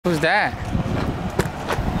Who's that?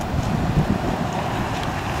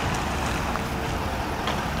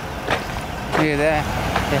 Look at that.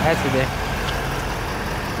 It has to be.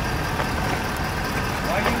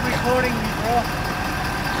 Why are you recording me, bro?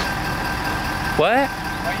 What?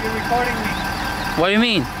 Why are you recording me? What do you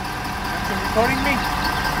mean? Aren't you recording me?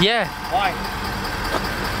 Yeah. Why?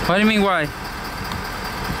 What do you mean why?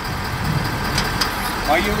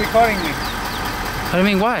 Why are you recording me? What do you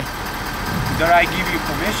mean why? Did I give you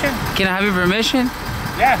permission? Can I have your permission?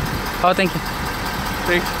 Yeah. Oh, thank you.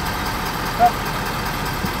 Thanks.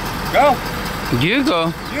 Go. You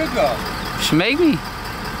go. You go. Just make me.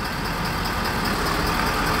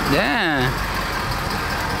 Yeah.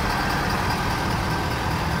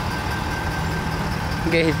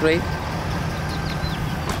 Get his plate.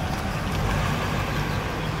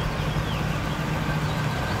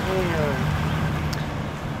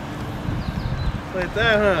 Like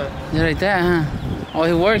that, huh? Just like that, huh? Oh,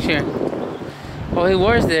 he works here. Oh, he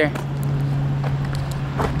works there.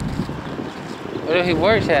 Where do he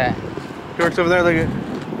works at? He works over there, look at it.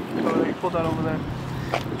 Oh, he pulled that over there.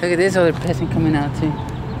 Look at this other person coming out too.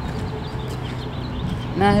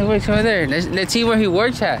 Nah, he works over there. Let's see where he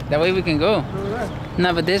works at. That way we can go. Over there.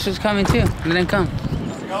 Nah, but this was coming too. Let him come.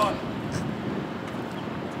 How's it going?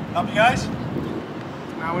 Help you guys?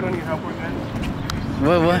 No, we don't need help. We're good.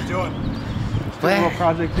 What? What are you doing? What? A little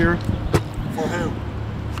project here. For who?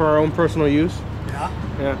 For our own personal use. Yeah?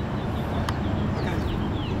 Yeah.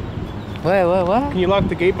 Okay. What? Can you lock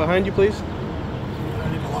the gate behind you, please? I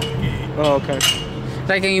need to lock the gate. Oh, okay.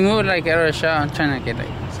 Like, can you move like out of the shot? I'm trying to get like.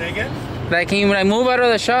 Say again? Like, can you like move out of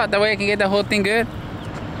the shot? That way I can get the whole thing good.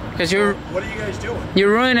 Cause you're. What are you guys doing? You're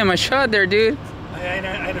ruining my shot there, dude. I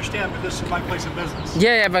understand, but this is my place of business.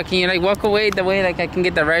 Yeah, but can you like walk away the way like I can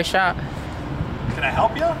get the right shot? Can I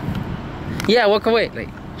help you? Yeah, walk away. Like,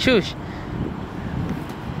 shush.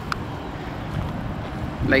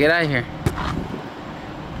 Like, get out of here.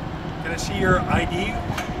 Can I see your ID?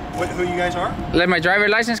 Who you guys are? Let my driver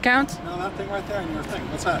license count? No, that thing right there in your thing.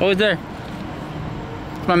 What's that? Oh, it's there.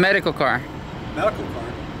 It's my medical car. Medical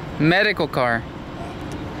card. Medical car.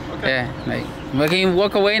 Okay. Yeah, like, well, can you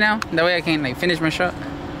walk away now? That way I can like finish my shot.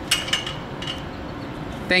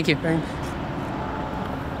 Thank you. Thanks.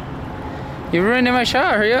 You're ruining my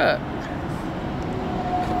shot. Hurry up.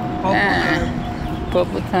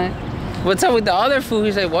 Couple time. What's up with the other fool?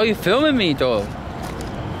 He's like, why are you filming me, though?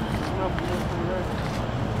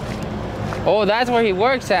 Oh, that's where he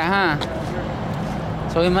works at, huh?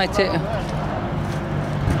 So he might take.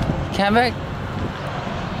 Come back.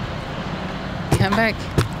 Come back.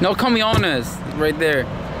 No camiones, right there.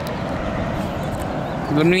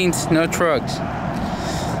 It means no trucks.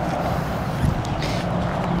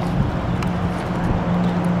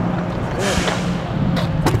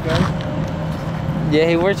 Yeah,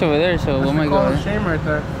 he works over there, so what am I going? That's a shame right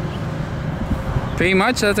there. Pretty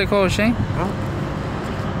much, that's a call of shame. Huh?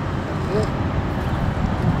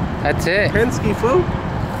 That's it. Penske food?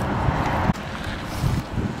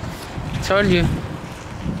 Told you.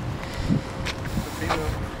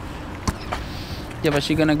 Yeah, but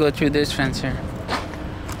she's gonna go through this fence here.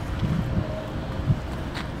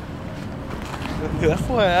 That's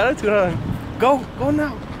what attitude, huh? Go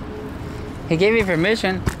now. He gave me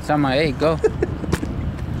permission, so I'm like, hey, go.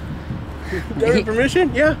 Gave you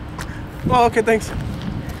permission? Yeah. Oh, okay, thanks.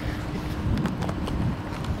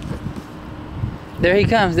 There he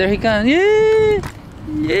comes, there he comes. Yeah!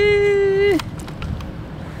 Yeah!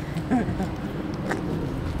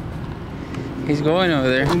 He's going over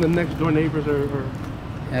there. And the next door neighbors are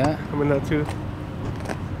Yeah. coming out too.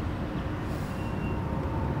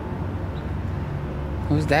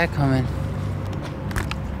 Who's that coming?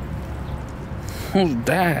 Who's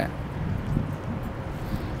that?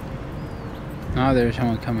 Oh, there's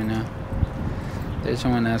someone coming out. There's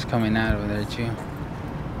someone else coming out over there too.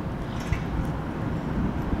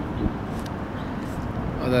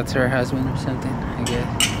 Oh, that's her husband or something, I guess.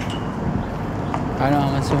 I don't know,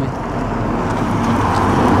 I'm assuming.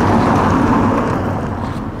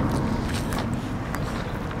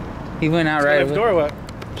 He went out right away. Door or what?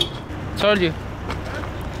 Told you.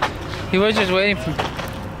 He was just waiting for.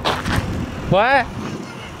 What?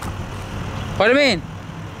 What do you mean?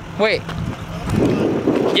 Wait.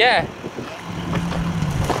 Yeah.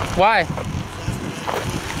 Why?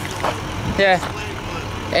 Yeah.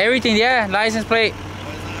 Everything, yeah. License plate.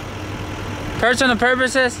 Personal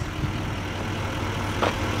purposes.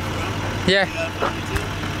 Yeah.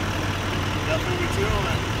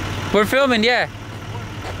 We're filming, yeah.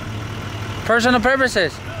 Personal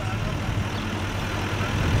purposes.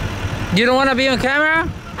 You don't want to be on camera?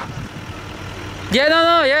 Yeah,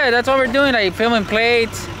 no, yeah, that's what we're doing, like filming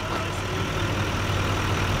plates.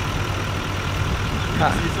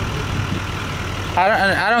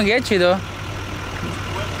 I don't get you though.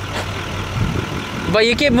 But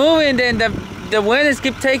you keep moving, then the wind is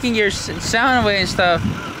keep taking your sound away and stuff.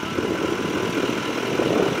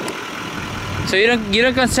 So you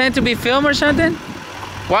don't consent to be filmed or something?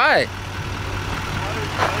 Why?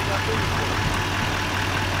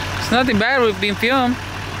 It's nothing bad with being filmed.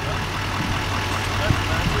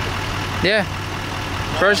 Yeah,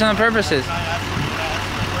 personal purposes.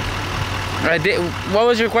 What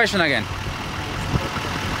was your question again?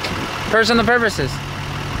 Personal purposes.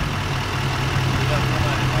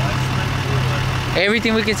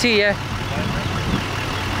 Everything we can see, yeah.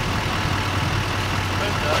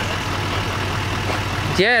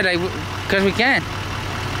 Yeah, like, cause we can.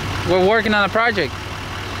 We're working on a project.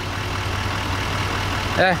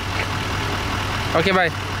 Yeah. Okay,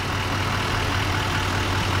 bye.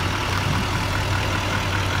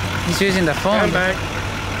 He's using the phone. I'm back.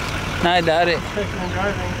 No, I doubt it. I'm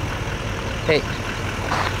driving. Hey.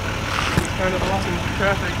 Kind of blocking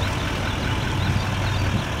traffic.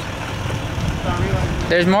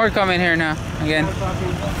 There's more coming here now, again.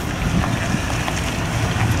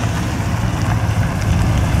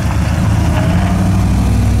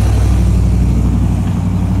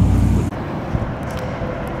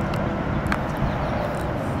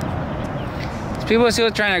 People are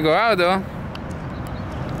still trying to go out though.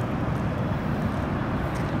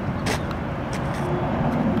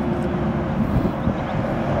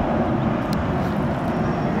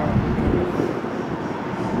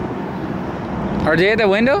 Are they at the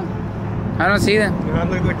window? I don't see them. Yeah, I'd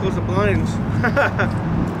like to close the blinds.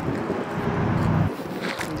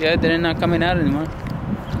 Yeah, they're not coming out anymore.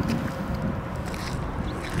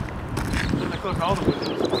 I closed all the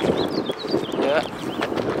windows. Yeah.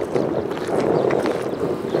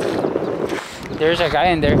 There's a guy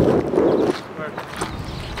in there. Where?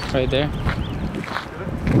 Right there.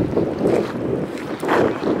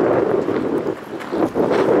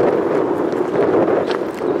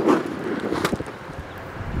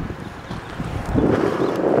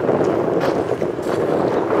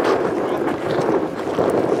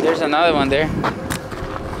 There's another one there.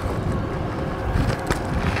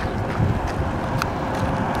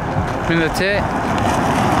 And that's it.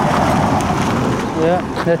 Yeah,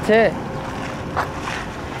 that's it.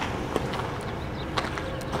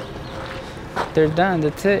 They're done,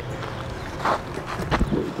 that's it.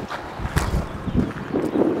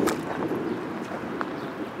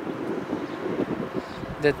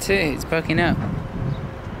 That's it, he's backing up.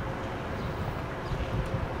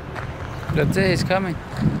 That's it, he's coming.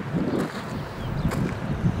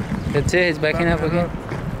 That's it, he's backing up again.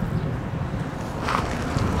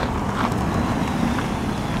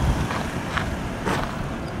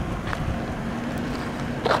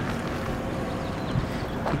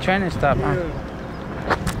 He's trying to stop, huh? Yeah.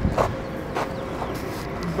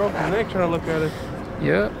 He broke his neck trying to look at it.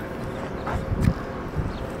 Yep.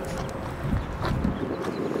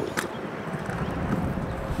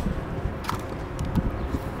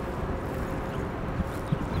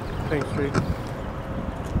 Thanks, Street.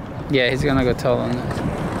 Yeah, he's gonna go tell on that.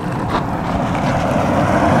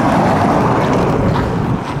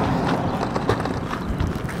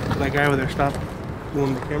 That guy over there stopped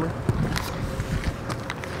moving the camera.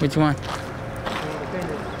 Which one?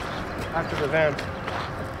 After the van.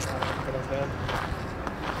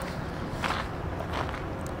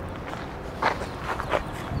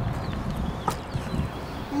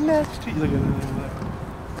 Next to you. Look at that.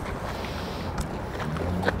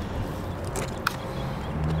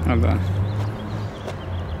 Hold on.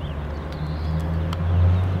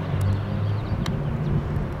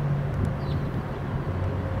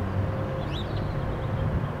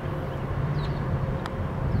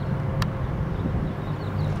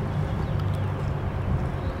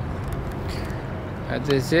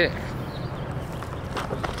 That's it.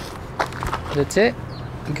 That's it?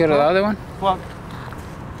 You go to the other one? Walk.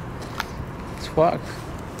 Let's walk.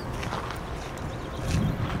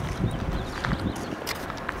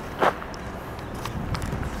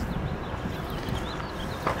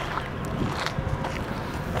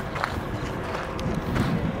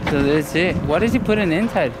 So that's it. What is he putting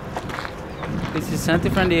inside? Is this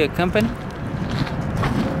something from the company?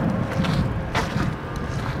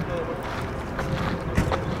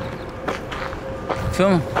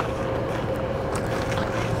 Film.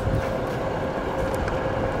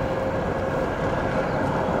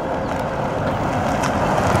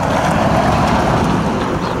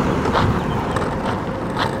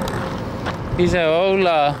 He said,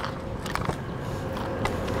 hola.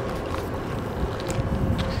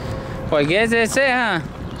 Well, I guess that's it, huh?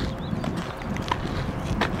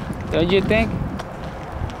 Don't you think?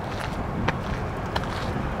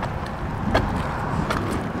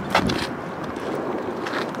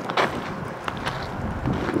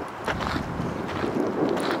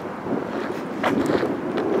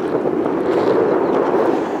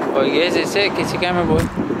 Well, I guess that's it. Kiss your camera, boy.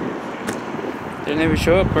 They never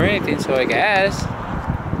show up or anything, so I guess.